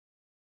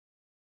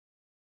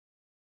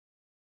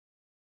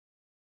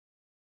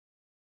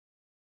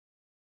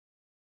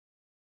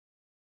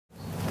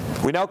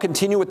We now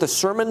continue with the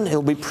sermon. It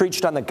will be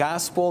preached on the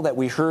gospel that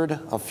we heard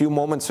a few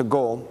moments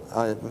ago,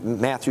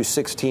 Matthew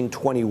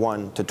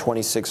 16:21 to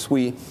 26.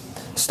 We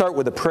start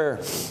with a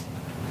prayer.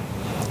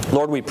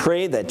 Lord, we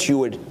pray that you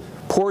would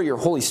pour your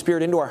Holy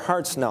Spirit into our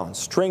hearts now and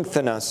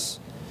strengthen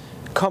us,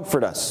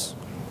 comfort us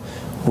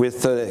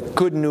with the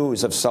good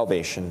news of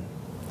salvation.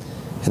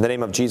 In the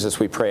name of Jesus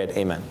we pray it.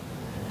 Amen.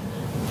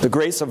 The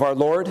grace of our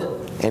Lord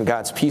and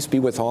God's peace be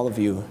with all of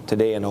you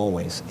today and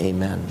always.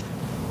 Amen.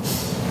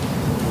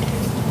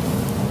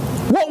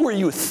 What were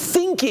you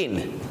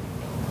thinking?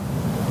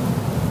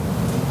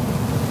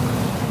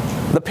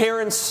 The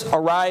parents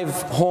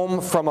arrive home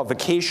from a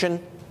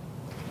vacation.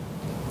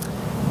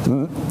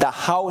 The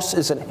house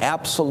is an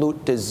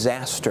absolute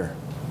disaster.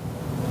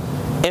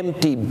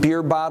 Empty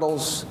beer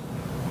bottles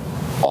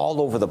all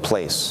over the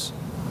place.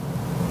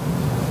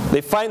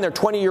 They find their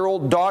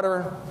 20-year-old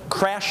daughter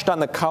crashed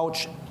on the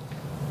couch,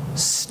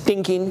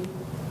 stinking,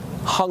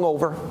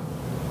 hungover.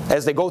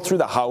 As they go through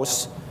the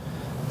house,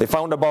 they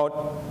find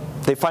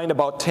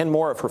about 10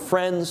 more of her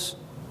friends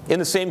in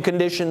the same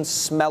condition,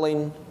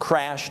 smelling,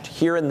 crashed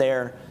here and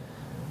there,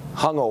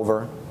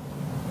 hungover.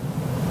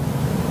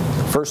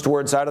 First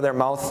words out of their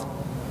mouth,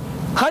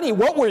 "Honey,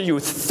 what were you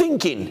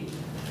thinking?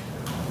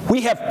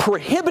 We have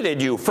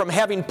prohibited you from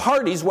having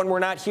parties when we're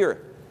not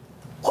here.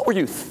 What were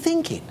you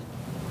thinking?"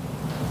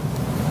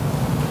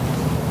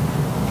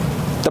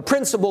 The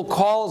principal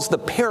calls the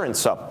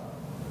parents up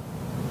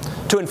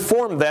to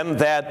inform them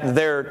that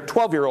their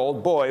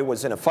 12-year-old boy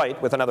was in a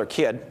fight with another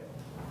kid.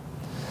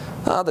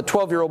 The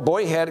 12-year-old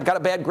boy got a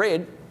bad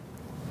grade,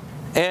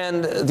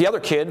 and the other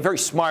kid, very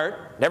smart,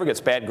 never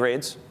gets bad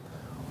grades,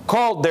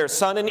 called their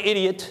son an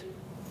idiot.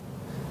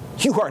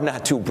 "You are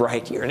not too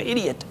bright, you're an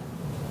idiot."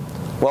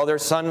 Well, their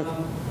son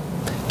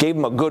gave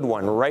him a good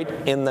one right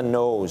in the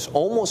nose,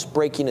 almost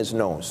breaking his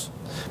nose.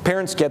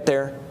 Parents get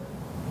there.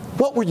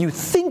 "What were you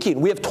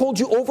thinking? We have told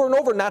you over and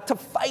over not to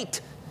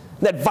fight,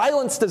 that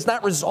violence does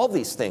not resolve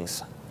these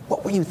things.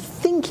 What were you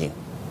thinking?"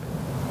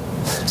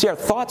 See, our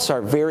thoughts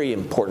are very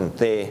important.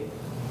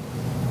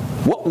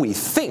 What we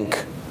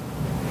think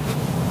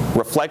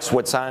reflects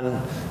what's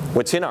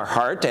in our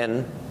heart,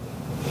 and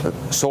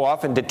so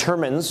often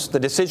determines the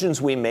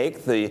decisions we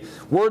make, the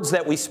words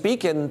that we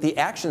speak, and the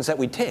actions that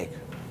we take.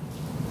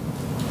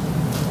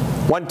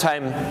 One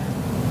time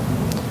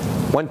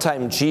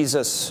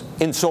Jesus,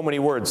 in so many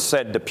words,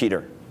 said to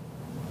Peter,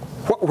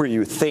 "What were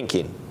you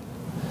thinking?"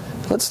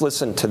 Let's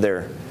listen to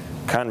their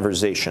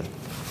conversation.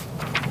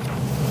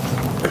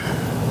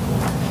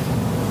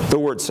 The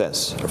word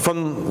says,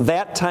 "From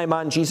that time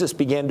on, Jesus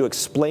began to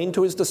explain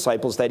to his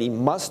disciples that he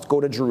must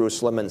go to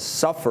Jerusalem and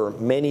suffer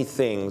many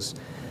things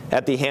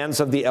at the hands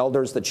of the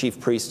elders, the chief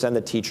priests, and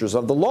the teachers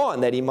of the law,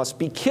 and that he must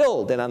be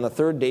killed and on the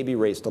third day be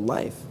raised to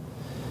life."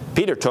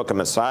 Peter took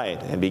him aside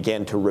and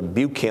began to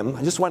rebuke him.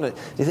 I just want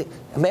to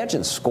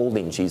imagine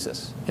scolding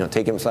Jesus.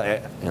 Take him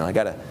aside.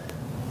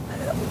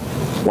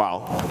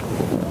 Wow.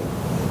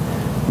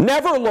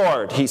 "Never,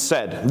 Lord," he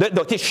said.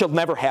 "This shall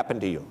never happen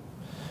to you."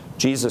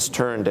 Jesus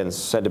turned and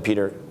said to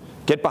Peter,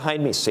 "Get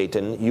behind me,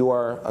 Satan. You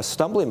are a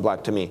stumbling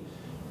block to me.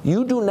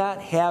 You do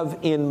not have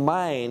in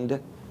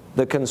mind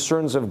the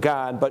concerns of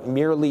God, but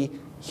merely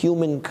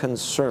human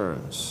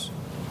concerns."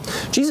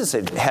 Jesus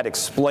had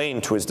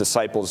explained to his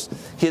disciples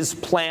his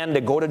plan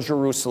to go to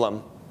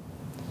Jerusalem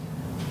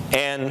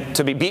and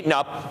to be beaten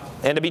up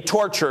and to be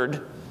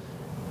tortured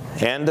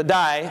and to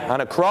die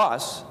on a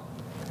cross.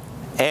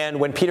 And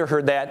when Peter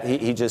heard that,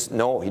 he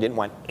didn't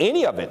want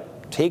any of it.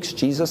 Takes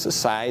Jesus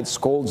aside,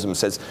 scolds him,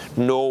 says,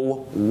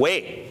 "No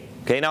way."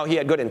 Okay, now he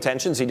had good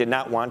intentions. He did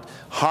not want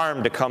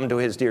harm to come to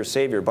his dear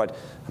Savior. But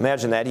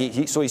imagine that.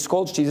 So he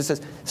scolds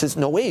Jesus, says,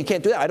 "No way, you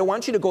can't do that. I don't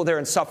want you to go there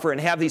and suffer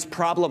and have these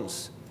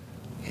problems."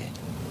 Okay.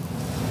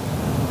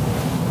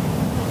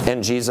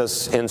 And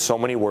Jesus, in so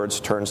many words,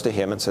 turns to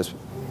him and says,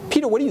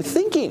 "Peter, what are you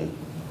thinking?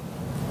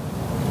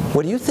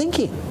 What are you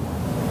thinking?"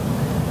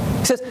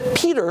 He says,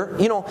 "Peter,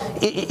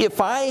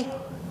 if I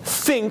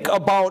think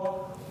about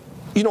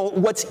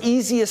what's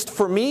easiest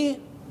for me,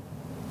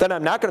 then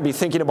I'm not going to be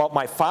thinking about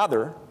my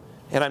Father,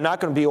 and I'm not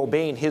going to be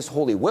obeying his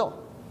holy will.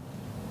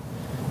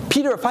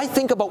 Peter, if I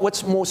think about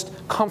what's most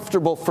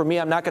comfortable for me,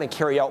 I'm not going to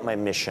carry out my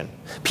mission.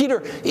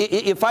 Peter,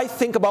 if I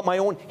think about my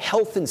own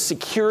health and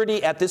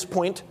security at this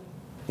point,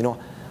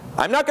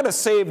 I'm not going to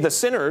save the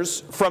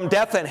sinners from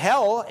death and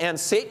hell, and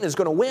Satan is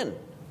going to win.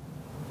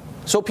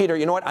 So Peter,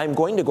 you know what? I'm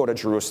going to go to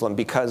Jerusalem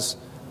because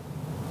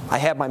I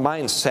have my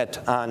mind set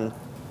on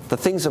the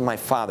things of my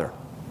Father.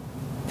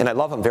 And I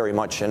love him very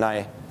much, and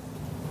I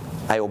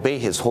obey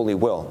his holy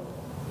will.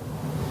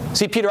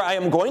 See, Peter, I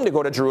am going to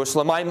go to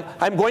Jerusalem.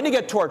 I'm going to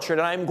get tortured,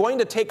 and I'm going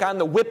to take on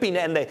the whipping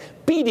and the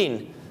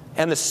beating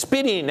and the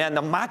spitting and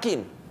the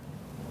mocking.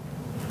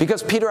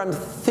 Because, Peter, I'm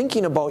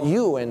thinking about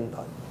you and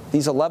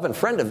these 11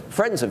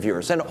 friends of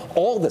yours and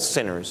all the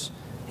sinners,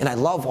 and I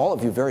love all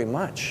of you very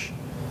much.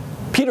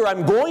 Peter,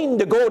 I'm going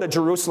to go to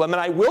Jerusalem, and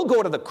I will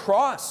go to the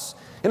cross,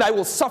 and I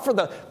will suffer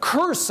the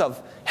curse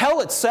of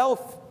hell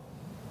itself.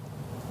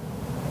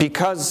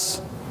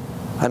 Because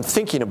I'm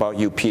thinking about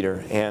you,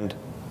 Peter, and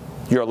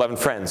your 11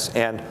 friends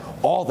and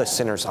all the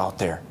sinners out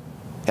there.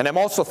 And I'm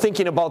also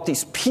thinking about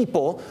these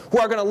people who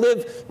are going to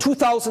live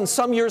 2,000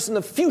 some years in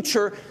the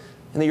future,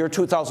 in the year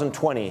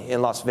 2020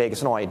 in Las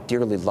Vegas. No, I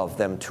dearly love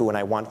them too, and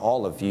I want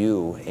all of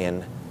you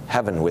in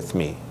heaven with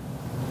me.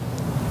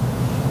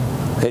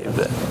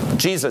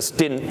 Jesus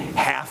didn't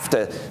have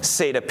to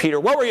say to Peter,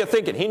 what were you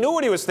thinking? He knew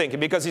what he was thinking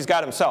because he's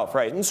God himself,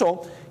 right? And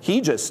so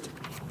he just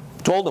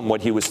told him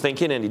what he was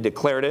thinking, and he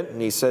declared it,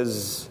 and he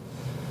says,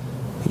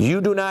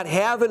 you do not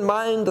have in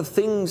mind the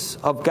things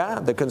of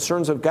God, the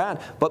concerns of God,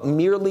 but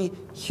merely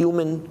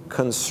human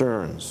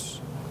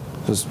concerns.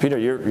 Because Peter,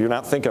 you're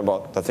not thinking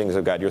about the things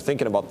of God. You're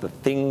thinking about the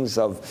things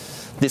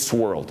of this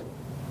world,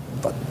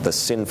 but the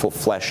sinful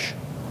flesh.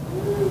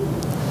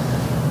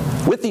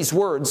 With these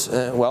words,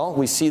 well,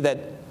 we see that,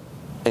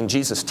 and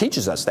Jesus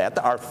teaches us that,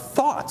 our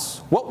thoughts,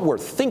 what we're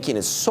thinking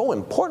is so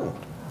important.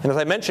 And as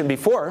I mentioned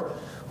before,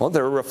 well,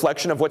 they're a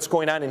reflection of what's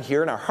going on in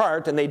here in our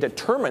heart, and they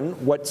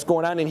determine what's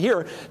going on in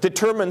here,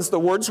 determines the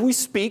words we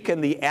speak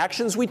and the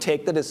actions we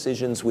take, the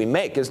decisions we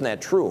make. Isn't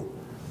that true?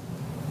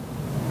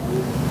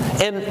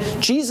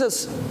 And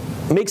Jesus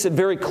makes it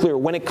very clear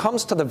when it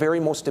comes to the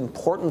very most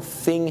important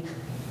thing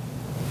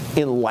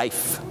in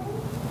life,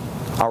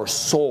 our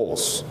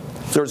souls.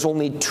 There's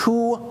only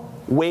two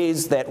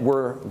ways that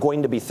we're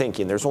going to be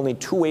thinking. There's only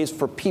two ways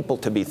for people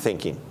to be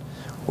thinking.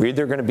 We're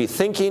either going to be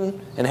thinking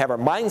and have our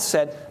mind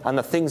set on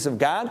the things of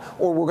God,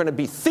 or we're going to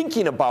be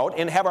thinking about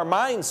and have our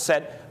mind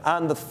set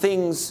on the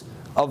things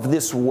of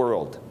this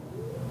world.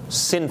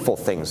 Sinful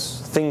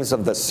things, things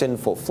of the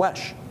sinful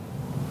flesh.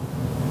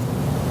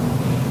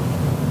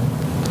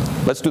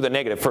 Let's do the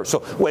negative first. So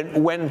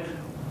when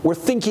we're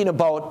thinking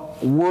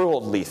about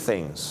worldly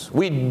things,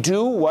 we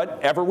do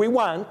whatever we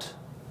want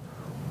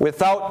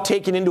without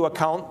taking into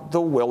account the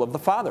will of the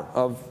Father,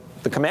 of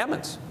the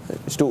commandments.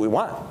 Just do what we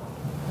want.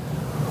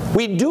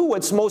 We do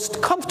what's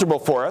most comfortable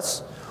for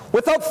us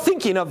without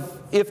thinking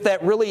of if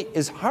that really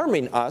is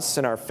harming us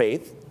in our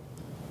faith.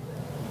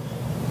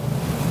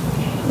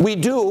 We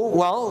do,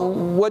 well,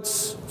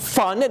 what's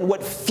fun and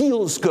what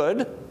feels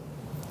good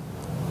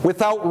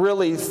without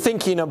really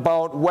thinking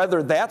about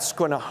whether that's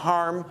going to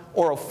harm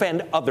or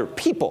offend other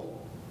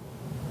people.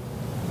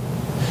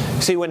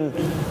 See, when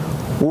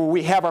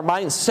we have our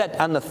minds set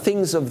on the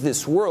things of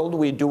this world,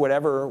 we do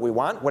whatever we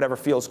want, whatever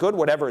feels good,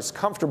 whatever is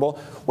comfortable,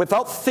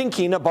 without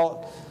thinking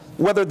about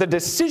whether the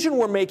decision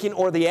we're making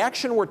or the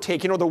action we're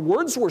taking or the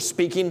words we're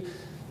speaking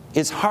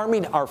is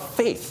harming our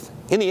faith.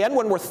 In the end,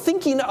 when we're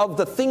thinking of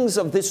the things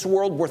of this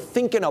world, we're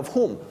thinking of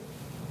whom?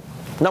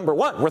 Number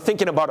one, we're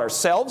thinking about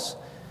ourselves,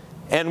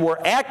 and we're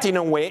acting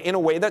in a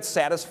way that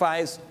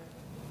satisfies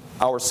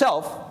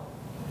ourselves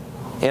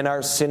and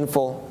our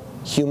sinful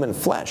human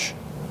flesh.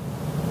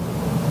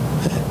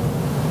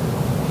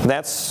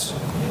 That's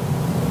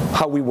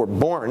how we were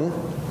born,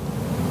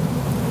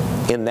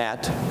 in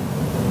that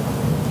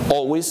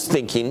always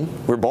thinking,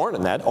 we're born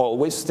in that,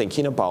 always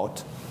thinking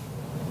about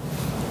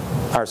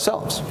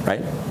ourselves,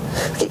 right?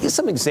 I'll give you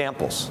some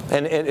examples.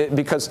 And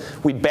because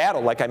we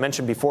battle, like I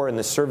mentioned before in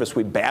this service,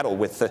 we battle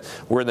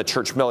with we're in the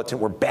church militant,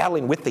 we're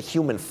battling with the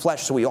human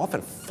flesh, so we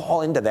often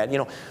fall into that. You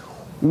know,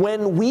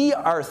 when we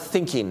are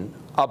thinking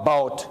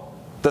about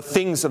the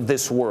things of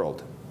this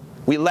world,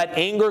 we let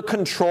anger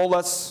control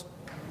us,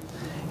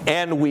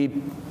 and we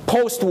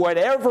post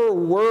whatever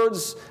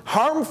words,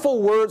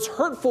 harmful words,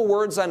 hurtful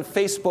words on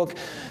Facebook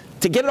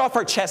to get it off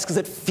our chest because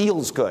it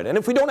feels good. And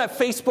if we don't have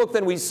Facebook,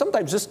 then we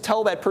sometimes just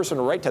tell that person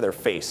right to their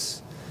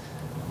face.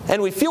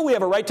 And we feel we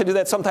have a right to do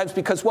that sometimes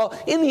because, well,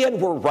 in the end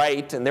we're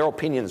right and their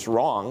opinion's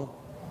wrong,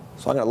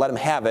 so I'm going to let them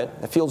have it.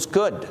 It feels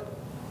good.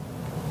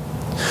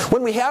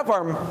 When we have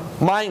our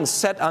minds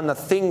set on the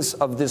things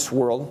of this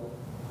world,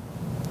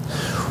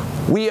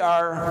 we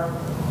are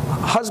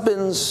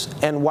husbands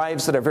and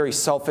wives that are very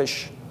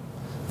selfish,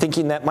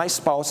 thinking that my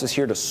spouse is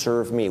here to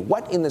serve me.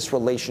 What in this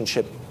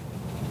relationship,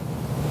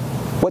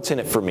 what's in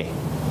it for me?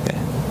 Okay.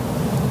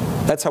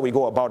 That's how we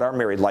go about our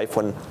married life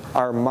when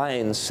our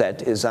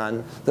mindset is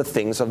on the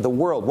things of the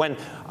world. When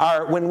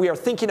we are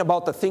thinking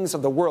about the things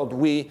of the world,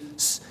 we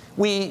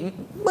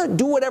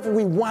do whatever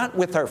we want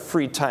with our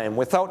free time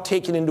without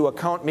taking into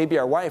account maybe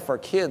our wife, our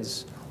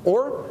kids,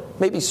 or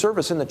maybe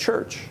service in the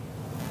church.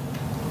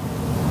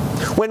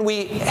 When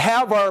we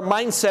have our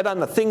mindset on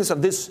the things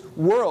of this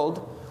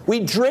world, we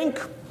drink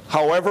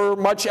however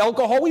much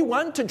alcohol we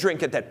want to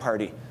drink at that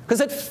party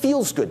because it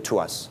feels good to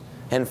us.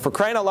 And for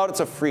crying out loud, it's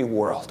a free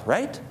world,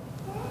 right?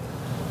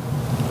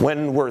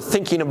 When we're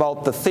thinking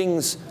about the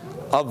things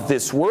of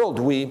this world,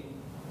 we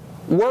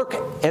work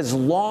as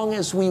long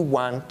as we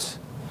want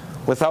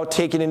without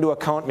taking into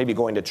account maybe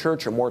going to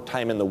church or more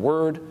time in the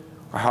Word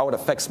or how it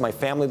affects my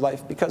family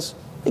life because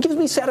it gives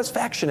me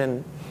satisfaction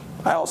and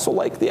I also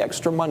like the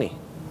extra money.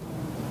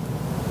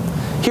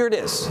 Here it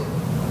is.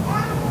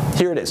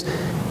 Here it is.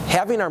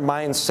 Having our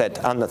minds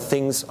set on the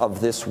things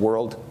of this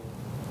world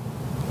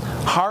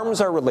harms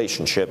our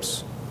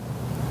relationships,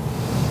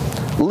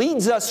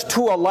 leads us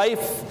to a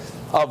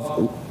life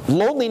of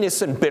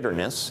loneliness and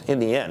bitterness in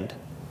the end,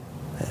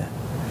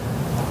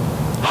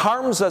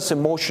 harms us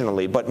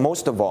emotionally, but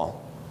most of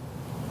all,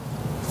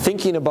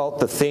 thinking about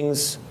the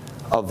things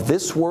of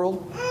this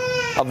world,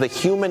 of the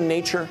human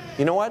nature,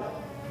 you know what?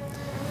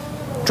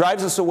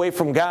 Drives us away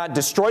from God,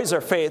 destroys our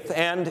faith,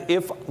 and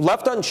if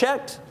left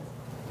unchecked,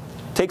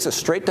 takes us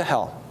straight to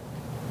hell.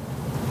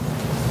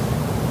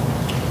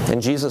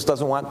 And Jesus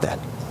doesn't want that.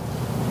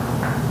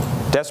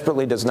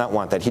 Desperately does not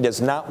want that. He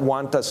does not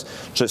want us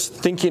just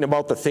thinking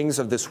about the things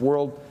of this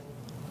world,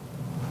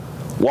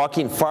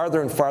 walking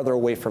farther and farther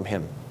away from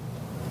Him.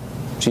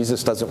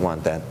 Jesus doesn't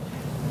want that.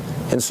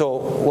 And so,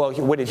 well,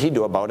 what did He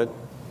do about it?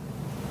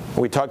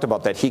 We talked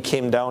about that. He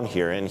came down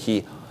here and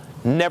He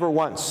never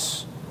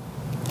once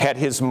had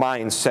His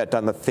mind set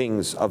on the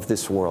things of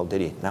this world,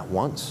 did He? Not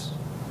once.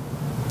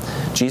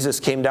 Jesus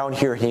came down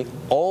here and He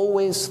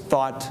always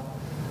thought,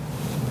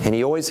 and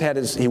He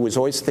was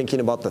always thinking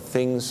about the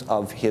things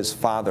of His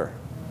Father.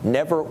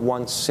 Never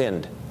once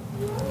sinned.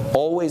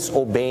 Always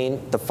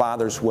obeying the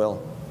Father's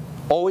will.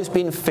 Always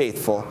being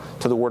faithful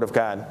to the Word of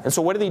God. And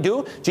so what did He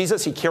do?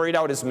 Jesus, He carried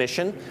out His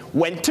mission,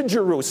 went to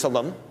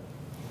Jerusalem,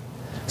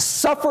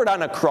 suffered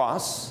on a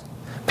cross,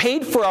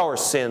 paid for our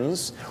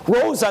sins,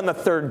 rose on the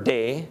third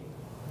day,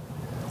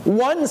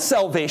 won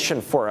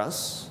salvation for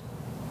us,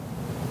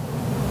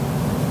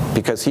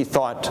 because He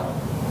thought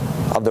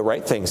of the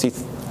right things. He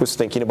was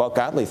thinking about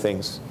godly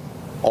things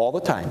all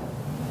the time.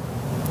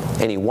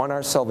 And He won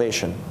our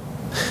salvation.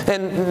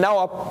 And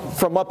now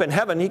from up in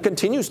heaven, He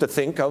continues to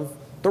think of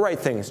the right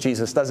things,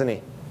 Jesus, doesn't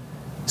He?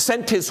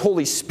 Sent His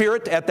Holy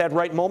Spirit at that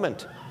right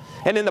moment.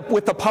 And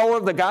with the power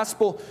of the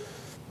gospel,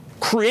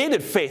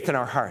 created faith in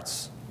our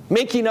hearts,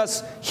 making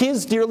us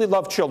His dearly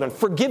loved children,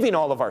 forgiving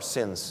all of our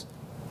sins.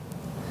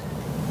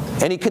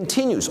 And He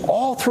continues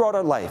all throughout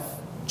our life,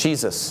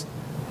 Jesus,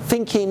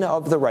 thinking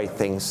of the right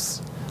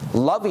things,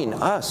 loving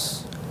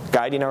us,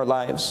 guiding our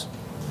lives,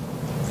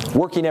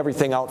 working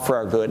everything out for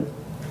our good,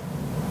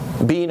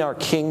 being our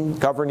King,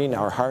 governing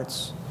our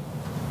hearts.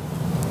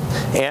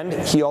 And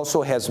He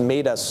also has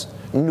made us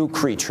new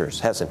creatures,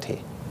 hasn't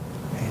He?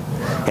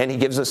 And He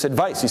gives us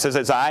advice. He says,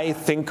 as I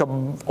think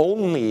of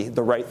only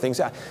the right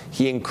things,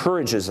 He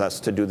encourages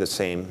us to do the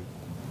same.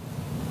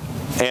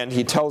 And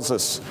He tells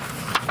us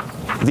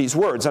these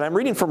words. And I'm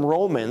reading from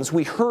Romans.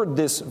 We heard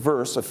this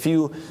verse a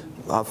few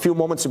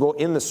moments ago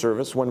in the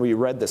service when we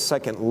read the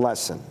second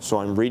lesson. So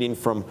I'm reading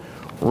from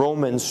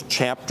Romans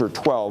chapter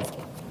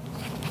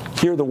 12.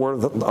 Hear the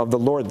word of the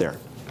Lord there.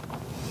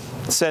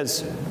 It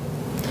says,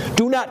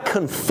 do not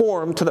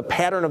conform to the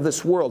pattern of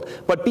this world,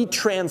 but be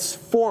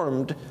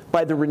transformed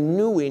by the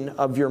renewing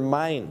of your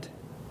mind.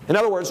 In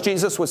other words,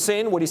 Jesus was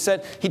saying what He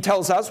said. He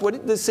tells us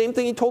the same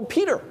thing He told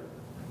Peter.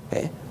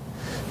 Okay?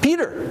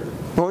 Peter,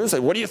 well, he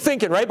said, what are you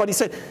thinking, right? But He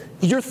said,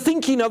 you're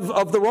thinking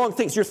of the wrong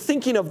things. You're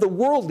thinking of the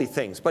worldly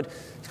things. But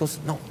He goes,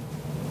 no,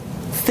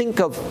 think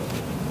of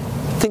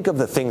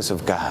the things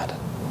of God.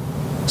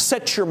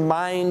 Set your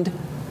mind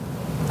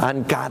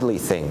on godly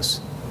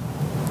things.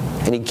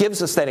 And He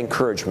gives us that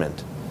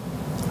encouragement.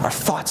 Our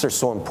thoughts are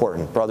so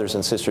important, brothers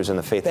and sisters in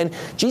the faith. And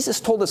Jesus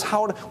told us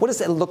what does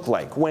that look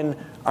like when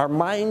our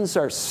minds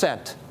are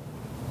set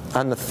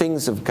on the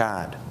things of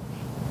God?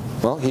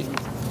 Well, He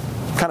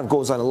kind of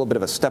goes on a little bit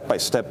of a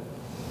step-by-step.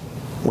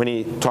 When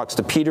He talks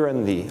to Peter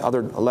and the other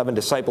 11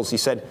 disciples, He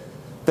said,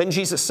 then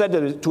Jesus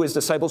said to His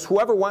disciples,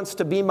 whoever wants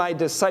to be my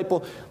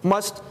disciple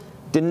must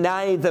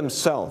deny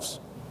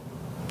themselves.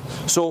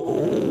 So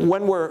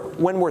when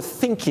we're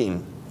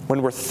thinking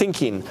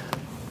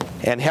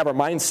and have our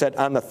mindset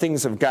on the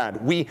things of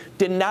God, we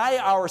deny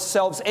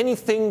ourselves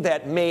anything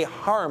that may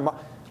harm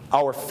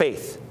our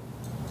faith.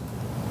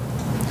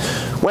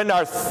 When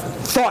our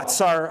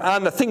thoughts are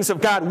on the things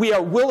of God, we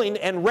are willing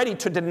and ready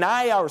to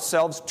deny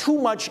ourselves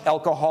too much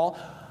alcohol,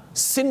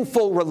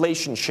 sinful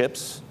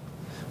relationships,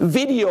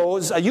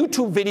 videos,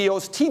 YouTube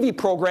videos, TV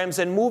programs,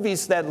 and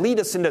movies that lead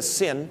us into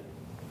sin,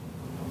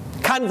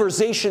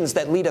 conversations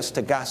that lead us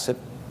to gossip.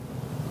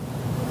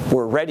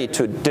 We're ready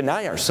to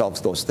deny ourselves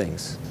those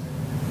things.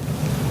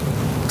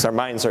 Because our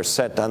minds are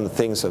set on the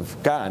things of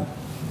God.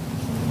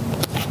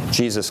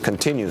 Jesus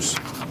continues.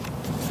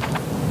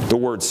 The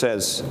word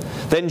says,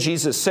 then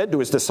Jesus said to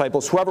His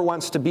disciples, whoever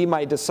wants to be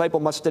my disciple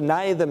must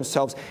deny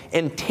themselves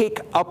and take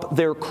up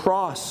their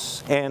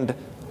cross and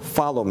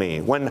follow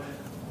me. When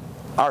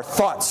our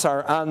thoughts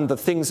are on the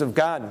things of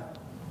God,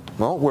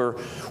 well,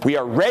 we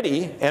are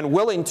ready and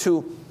willing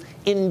to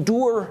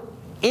endure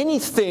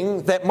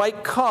anything that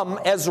might come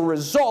as a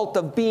result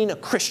of being a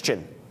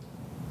Christian.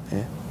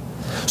 Okay?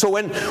 So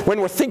when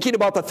we're thinking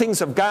about the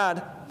things of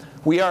God,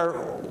 we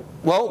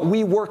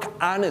work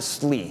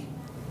honestly,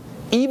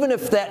 even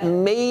if that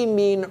may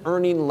mean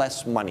earning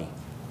less money.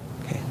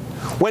 Okay?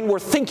 When we're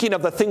thinking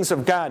of the things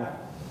of God,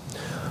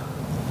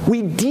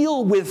 we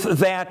deal with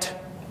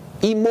that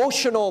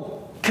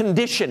emotional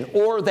condition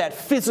or that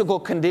physical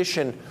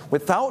condition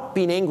without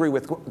being angry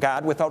with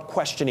God, without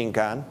questioning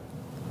God.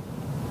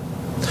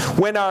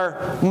 When our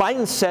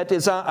mindset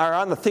is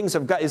on the things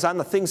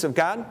of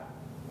God,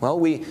 well,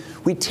 we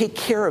take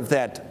care of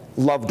that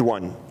loved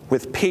one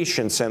with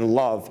patience and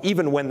love,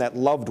 even when that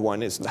loved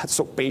one is not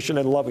so patient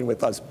and loving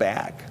with us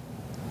back,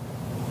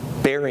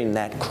 bearing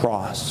that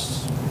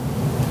cross.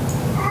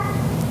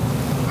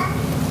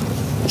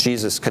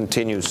 Jesus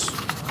continues.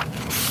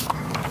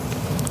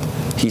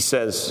 He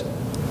says,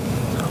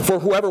 "For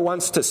whoever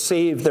wants to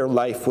save their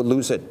life will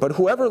lose it, but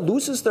whoever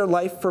loses their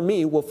life for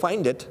me will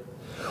find it.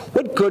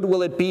 What good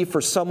will it be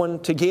for someone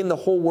to gain the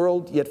whole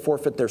world yet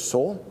forfeit their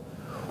soul?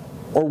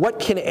 Or what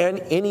can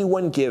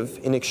anyone give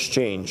in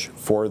exchange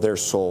for their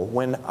soul?"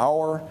 When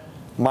our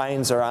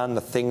minds are on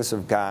the things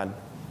of God,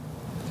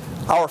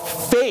 our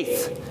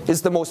faith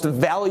is the most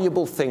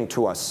valuable thing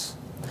to us.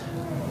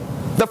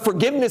 The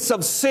forgiveness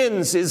of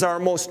sins is our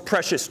most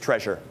precious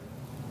treasure.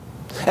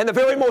 And the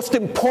very most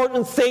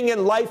important thing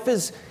in life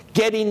is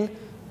getting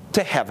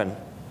to heaven.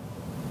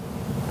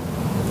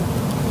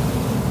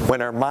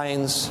 When our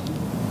minds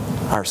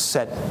are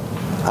set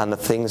on the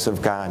things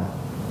of God,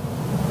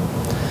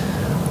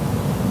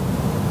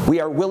 we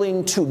are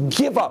willing to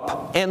give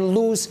up and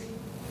lose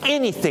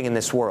anything in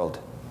this world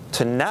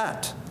to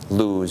not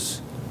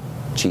lose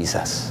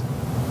Jesus.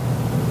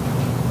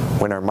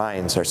 When our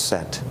minds are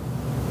set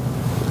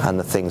on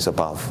the things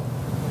above.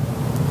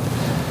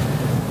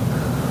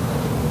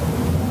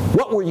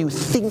 What were you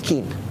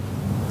thinking?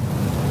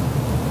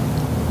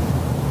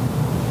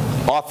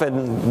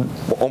 Often,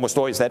 almost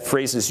always, that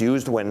phrase is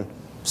used when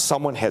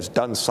someone has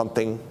done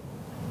something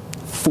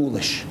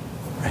foolish,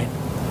 right?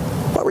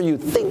 What were you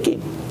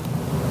thinking?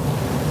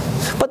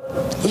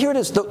 But here it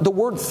is, the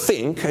word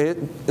think,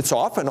 it's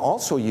often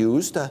also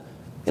used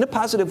in a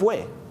positive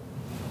way.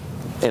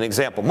 An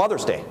example,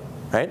 Mother's Day,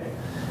 right?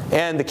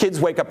 And the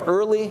kids wake up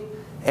early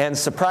and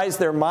surprise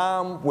their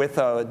mom with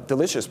a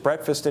delicious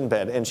breakfast in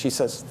bed. And she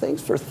says,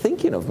 "Thanks for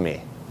thinking of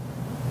me."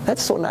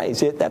 That's so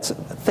nice.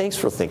 Thanks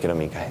for thinking of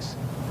me, guys.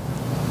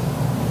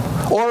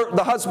 Or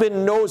the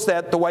husband knows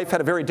that the wife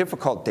had a very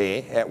difficult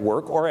day at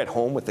work or at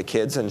home with the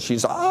kids, and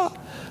she's,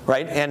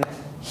 right? And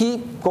he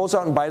goes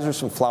out and buys her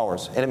some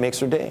flowers, and it makes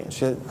her day. And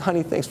she said,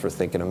 "Honey, thanks for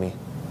thinking of me.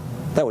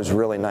 That was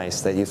really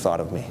nice that you thought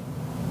of me."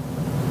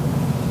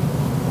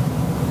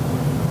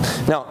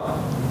 Now,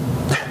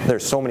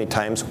 there's so many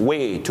times,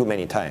 way too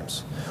many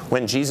times,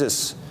 when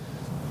Jesus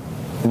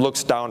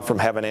looks down from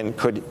heaven and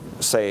could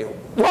say,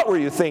 "What were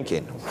you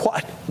thinking?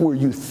 What were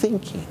you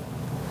thinking?"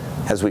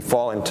 As we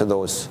fall into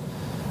those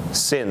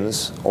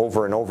sins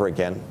over and over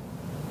again.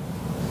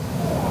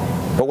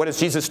 But what does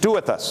Jesus do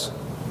with us?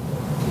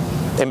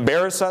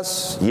 Embarrass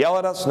us? Yell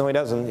at us? No, he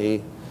doesn't.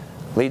 He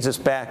leads us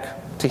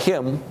back to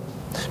him,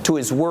 to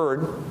his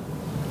word,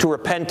 to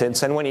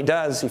repentance. And when he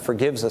does, he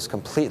forgives us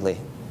completely,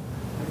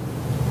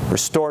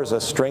 restores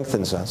us,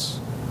 strengthens us,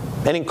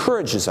 and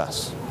encourages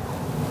us.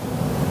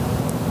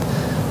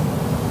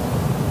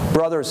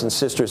 Brothers and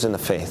sisters in the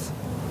faith,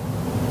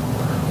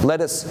 let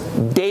us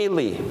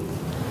daily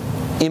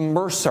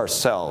immerse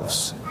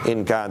ourselves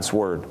in God's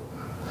word.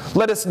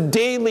 Let us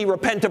daily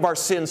repent of our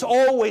sins,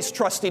 always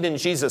trusting in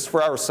Jesus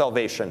for our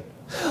salvation.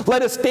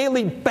 Let us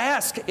daily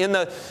bask in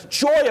the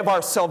joy of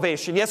our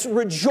salvation. Yes,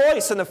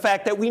 rejoice in the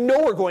fact that we know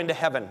we're going to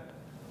heaven.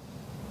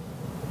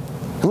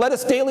 Let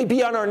us daily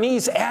be on our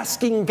knees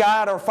asking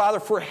God, our Father,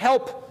 for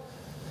help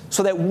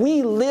so that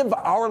we live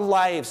our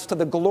lives to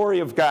the glory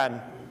of God.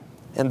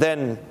 And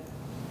then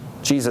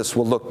Jesus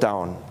will look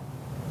down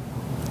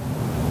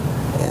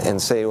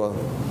and say, "Well,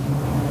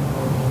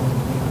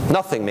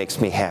 nothing makes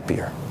me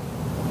happier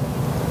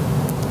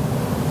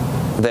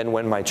than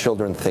when my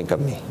children think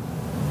of me."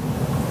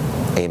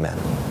 Amen.